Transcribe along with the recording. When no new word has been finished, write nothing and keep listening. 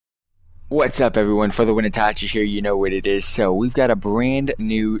What's up, everyone? FTWitachi here. You know what it is. So we've got a brand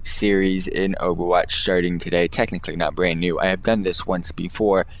new series in Overwatch starting today. Technically not brand new. I have done this once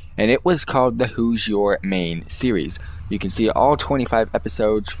before, and it was called the Who's Your Main series. You can see all 25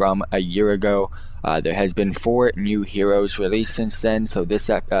 episodes from a year ago. There has been 4 new heroes released since then. So this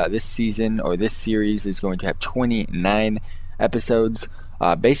season, or this series, is going to have 29 episodes.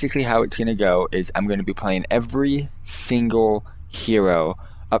 Basically how it's going to go is I'm going to be playing every single hero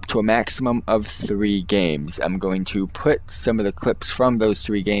up to a maximum of 3 games. I'm going to put some of the clips from those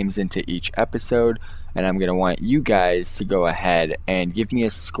 3 games into each episode, and I'm going to want you guys to go ahead and give me a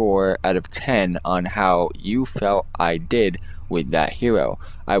score out of 10 on how you felt I did with that hero.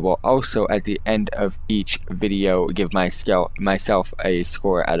 I will also, at the end of each video, give myself a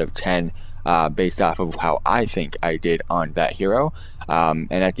score out of 10 based off of how I think I did on that hero.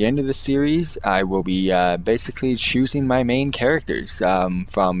 And at the end of the series, I will be basically choosing my main characters,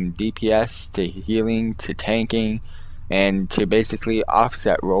 from DPS to healing to tanking, and to basically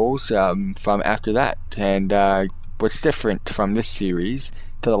offset roles from after that. And what's different from this series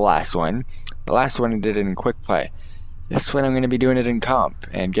to the last one I did it in quick play. This one I'm going to be doing it in comp,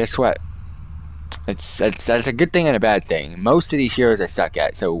 and guess what? That's a good thing and a bad thing. Most of these heroes I suck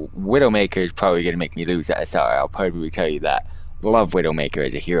at, so Widowmaker is probably going to make me lose at SR. I'll probably tell you that. Love Widowmaker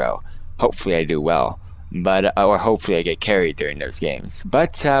as a hero. Hopefully I do well, but or hopefully I get carried during those games.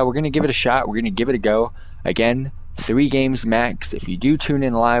 But we're going to give it a shot. We're going to give it a go. Again, 3 games max. If you do tune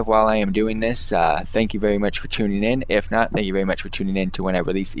in live while I am doing this, thank you very much for tuning in. If not, thank you very much for tuning in to when I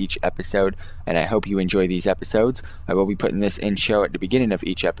release each episode, and I hope you enjoy these episodes. I will be putting this intro at the beginning of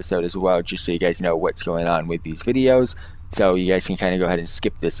each episode as well, just so you guys know what's going on with these videos, so you guys can kind of go ahead and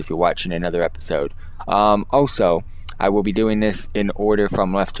skip this if you're watching another episode. Also, I will be doing this in order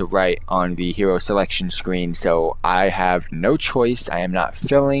from left to right on the hero selection screen, so I have no choice. I am not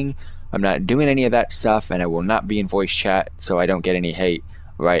filling, I'm not doing any of that stuff, and I will not be in voice chat so I don't get any hate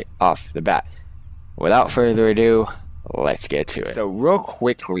right off the bat. Without further ado, let's get to it. So real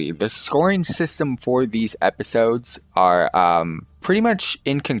quickly, the scoring system for these episodes are pretty much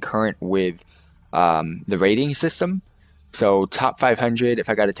in concurrent with the rating system. So top 500, if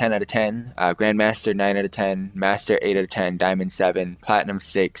I got a 10 out of 10, Grandmaster 9 out of 10, Master 8 out of 10, Diamond 7, Platinum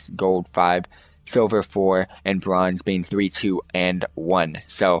 6, Gold 5, Silver 4, and Bronze being 3, 2, and 1.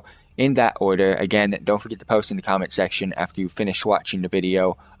 So in that order, again, don't forget to post in the comment section after you finish watching the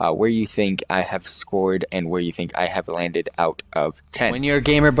video where you think I have scored and where you think I have landed out of 10. When you're a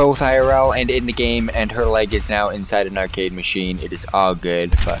gamer both IRL and in the game and her leg is now inside an arcade machine, it is all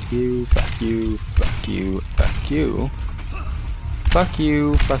good. Fuck you, fuck you, fuck you, fuck you. Fuck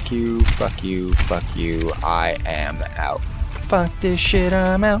you, fuck you, fuck you, fuck you, I am out. Fuck this shit,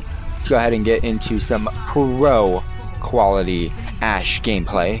 I'm out. Let's go ahead and get into some pro quality Ashe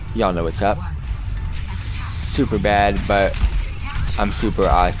gameplay. Y'all know what's up. Super bad, but I'm super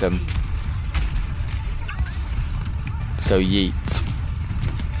awesome. So yeets.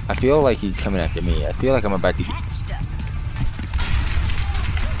 I feel like he's coming after me. I feel like I'm about to get...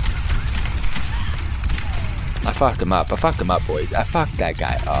 I fucked him up, boys. I fucked that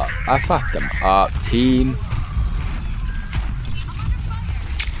guy up. I fucked him up, team.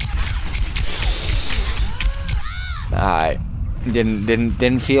 Alright.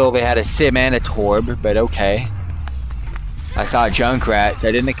 Didn't feel they had a sim and a torb, but okay. I saw Junkrats.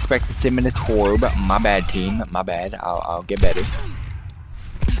 I didn't expect the sim and a torb. My bad, team. My bad. I'll get better.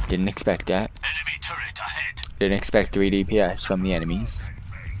 Didn't expect that. Didn't expect 3 DPS from the enemies.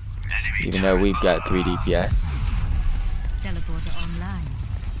 Even though we've got 3 DPS. Teleporter online.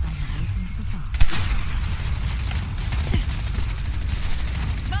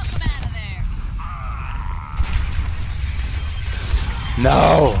 Smoke them out of there.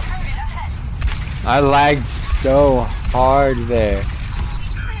 No! I lagged so hard there.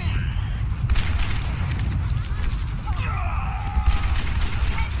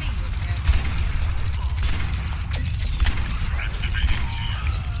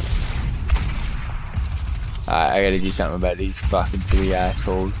 I gotta do something about these fucking 3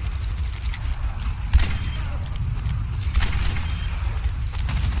 assholes.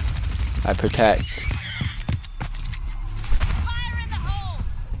 I protect. Fire in the hole.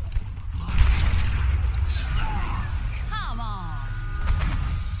 Come on.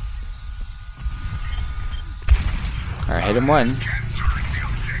 Alright, hit him once.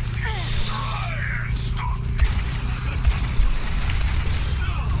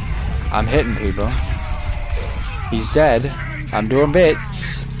 I'm hitting people. He's dead. I'm doing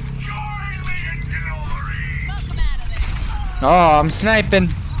bits. Oh, I'm sniping.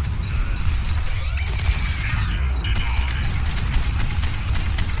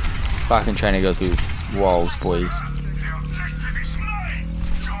 Fucking trying to go through walls, boys.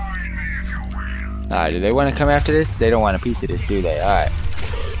 Alright, do they want to come after this? They don't want a piece of this, do they? Alright.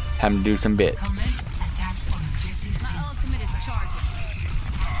 Time to do some bits.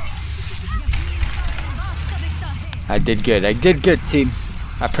 I did good. I did good, team.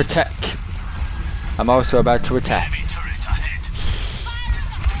 I protect. I'm also about to attack.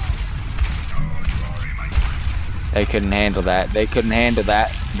 They couldn't handle that. They couldn't handle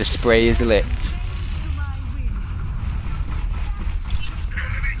that. The spray is lit.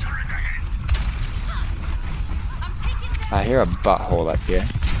 I hear a butthole up here.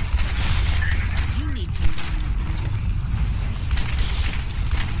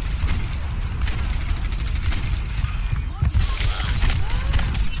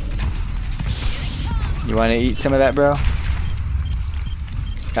 You want to eat some of that, bro?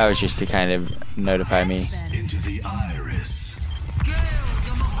 That was just to kind of notify me. Into the iris.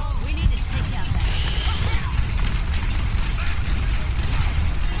 We need to take out that.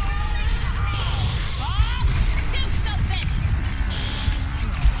 Do something.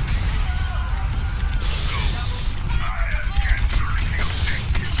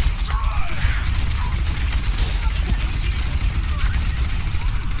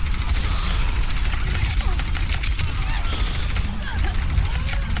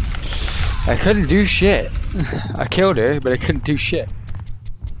 I couldn't do shit. I killed her, but I couldn't do shit.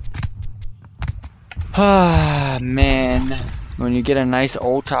 Ah, man. When you get a nice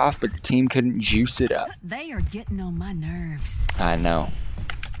ult off, but the team couldn't juice it up. They are getting on my nerves. I know.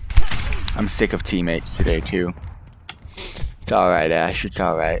 I'm sick of teammates today, too. It's alright, Ash. It's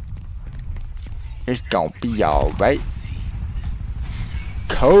alright. It's gonna be alright.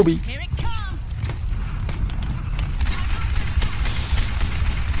 Kobe. Here it comes.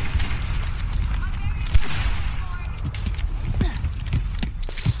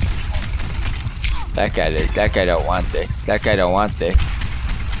 That guy don't want this. That guy don't want this.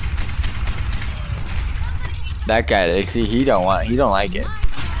 That guy, see, he don't like it.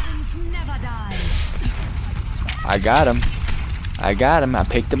 I got him. I got him. I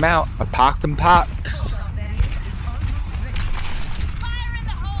picked him out. I pocked him pox.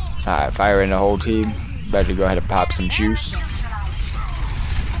 Alright, fire in the whole team. Better go ahead and pop some juice.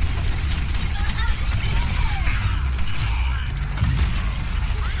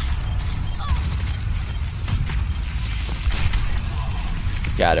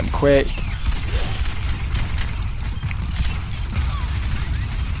 Got him quick.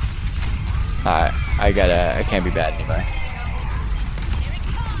 Alright, I can't be bad anymore.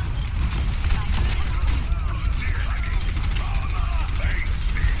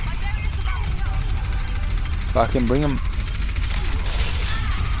 Fucking bring him.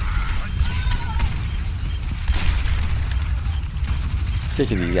 Sick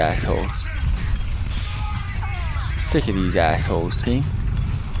of these assholes. Sick of these assholes, team.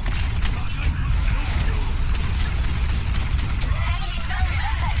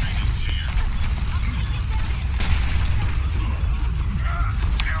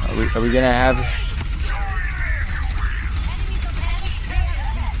 Are we gonna have?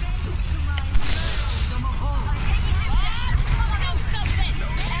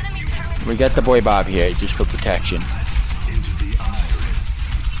 We got the boy Bob here just for protection.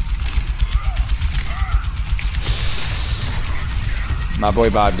 My boy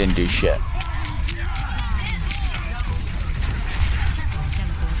Bob didn't do shit.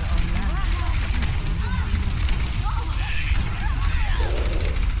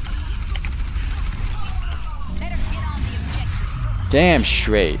 Damn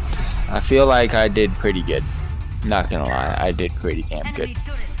straight. I feel like I did pretty good. Not gonna lie, I did pretty damn good.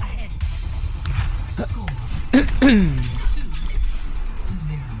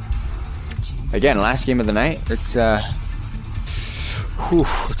 Again, last game of the night. Let's let's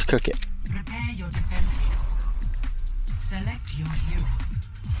cook it. Prepare your defenses. Select your hero.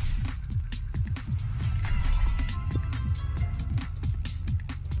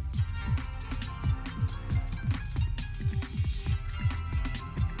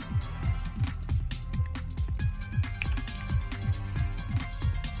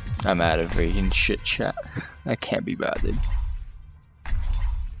 I'm out of freaking shit chat. I can't be bothered.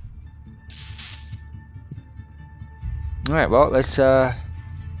 Alright, well, let's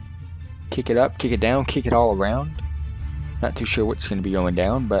kick it up, kick it down, kick it all around. Not too sure what's going to be going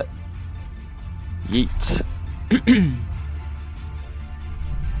down, but yeet.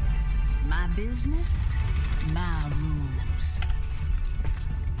 My business, my rules.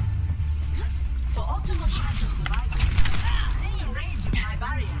 For optimal chance of survival, stay in range of my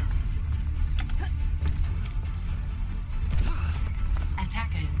barriers.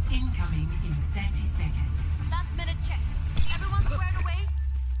 Attackers Attackers incoming in 30 seconds. Last minute check. Everyone squared away?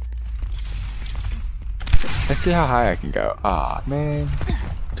 Let's see how high I can go. Ah, man.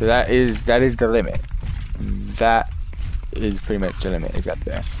 So that is the limit. That is pretty much the limit. It's up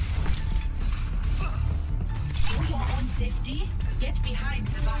there. For your own safety, get behind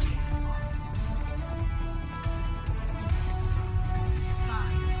the barrier.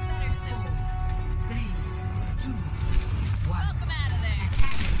 5, 4, 3, 2, 1. Welcome out of there.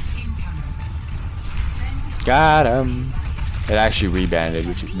 Attackers incoming. Got him. It actually rebounded,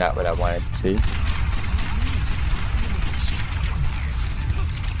 which is not what I wanted to see.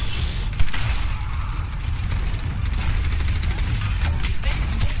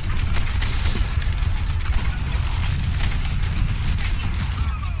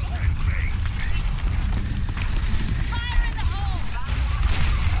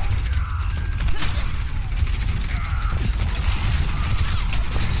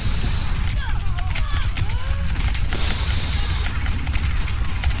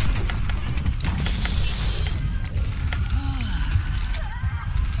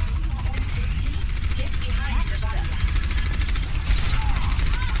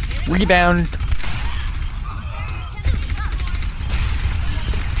 Rebound.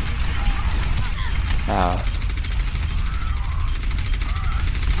 Ow.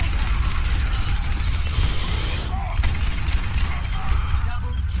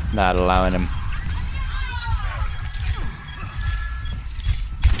 Not allowing him.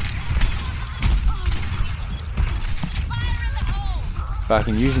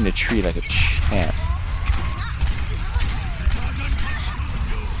 Fucking using the tree like a champ.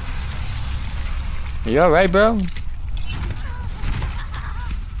 Are you alright, bro?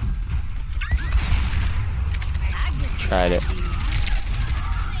 Tried it.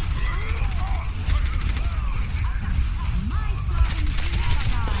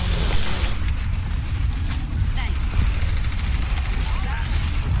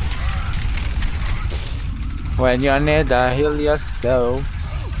 When you're near the heal yourself.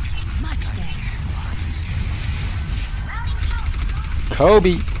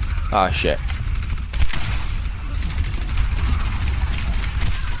 Kobe. Oh shit.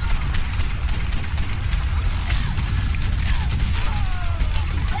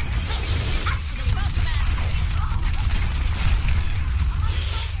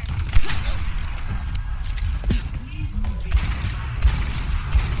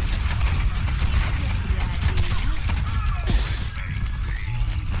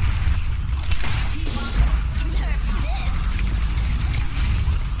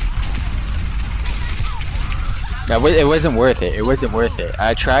 It wasn't worth it. It wasn't worth it.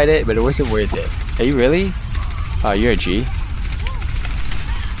 I tried it, but it wasn't worth it. Are you really? Oh, you're a G.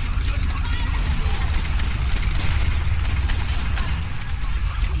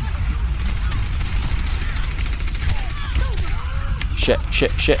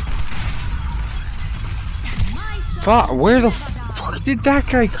 Shit. Fuck, where the fuck did that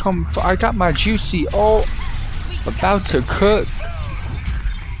guy come from? I got my juicy ult about to cook.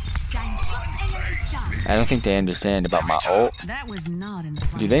 I don't think they understand about my ult. That was not in the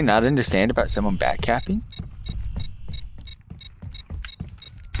Do they not understand about someone backcapping?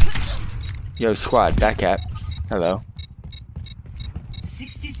 Yo, squad, backcaps. Hello.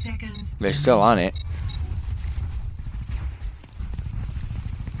 60 seconds. They're still on it.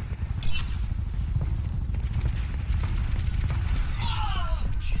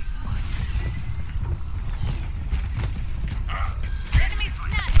 enemy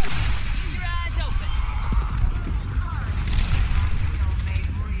sniper. Your eyes open.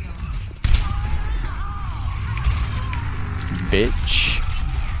 Bitch.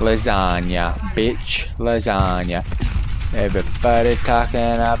 Lasagna. Bitch. Lasagna. Everybody talking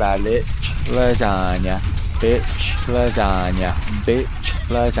about lasagna. Bitch. Lasagna. Bitch.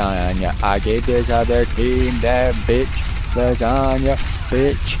 Lasagna. I gave this other team that bitch. Lasagna.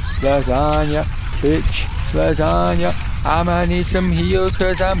 Bitch. Lasagna. Bitch. Lasagna. I'ma need some heals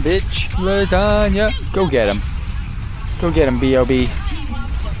cause I'm bitch. Lasagna. Go get him. Go get him, B.O.B.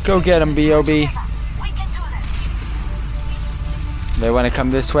 Go get him, B.O.B. They want to come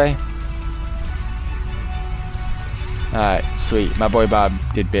this way? Alright, sweet. My boy Bob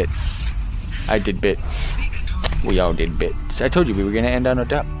did bits. I did bits. We all did bits. I told you we were going to end on a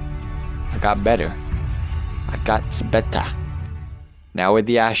dub. I got better. I got better. Now with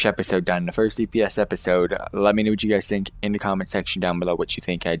the Ashe episode done, the first DPS episode, let me know what you guys think in the comment section down below what you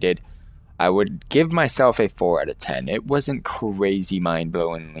think I did. I would give myself a 4 out of 10. It wasn't crazy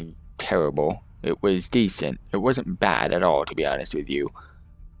mind-blowingly terrible. It was decent. It wasn't bad at all, to be honest with you.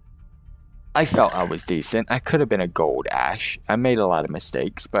 I felt I was decent. I could have been a gold Ashe. I made a lot of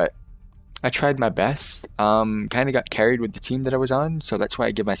mistakes, but I tried my best. Kind of got carried with the team that I was on, so that's why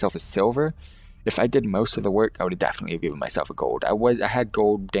I give myself a silver. If I did most of the work, I would have definitely given myself a gold. I had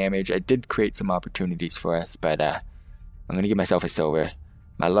gold damage. I did create some opportunities for us, but I'm gonna give myself a silver.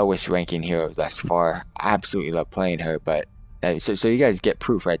 My lowest ranking hero thus far. I absolutely love playing her, but so you guys get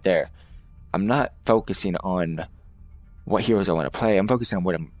proof right there. I'm not focusing on what heroes I want to play. I'm focusing on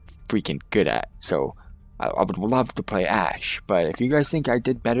what I'm freaking good at. So I would love to play Ashe, but if you guys think I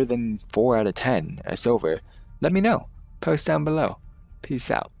did better than 4 out of 10 a silver, let me know. Post down below. Peace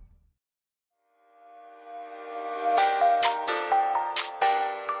out.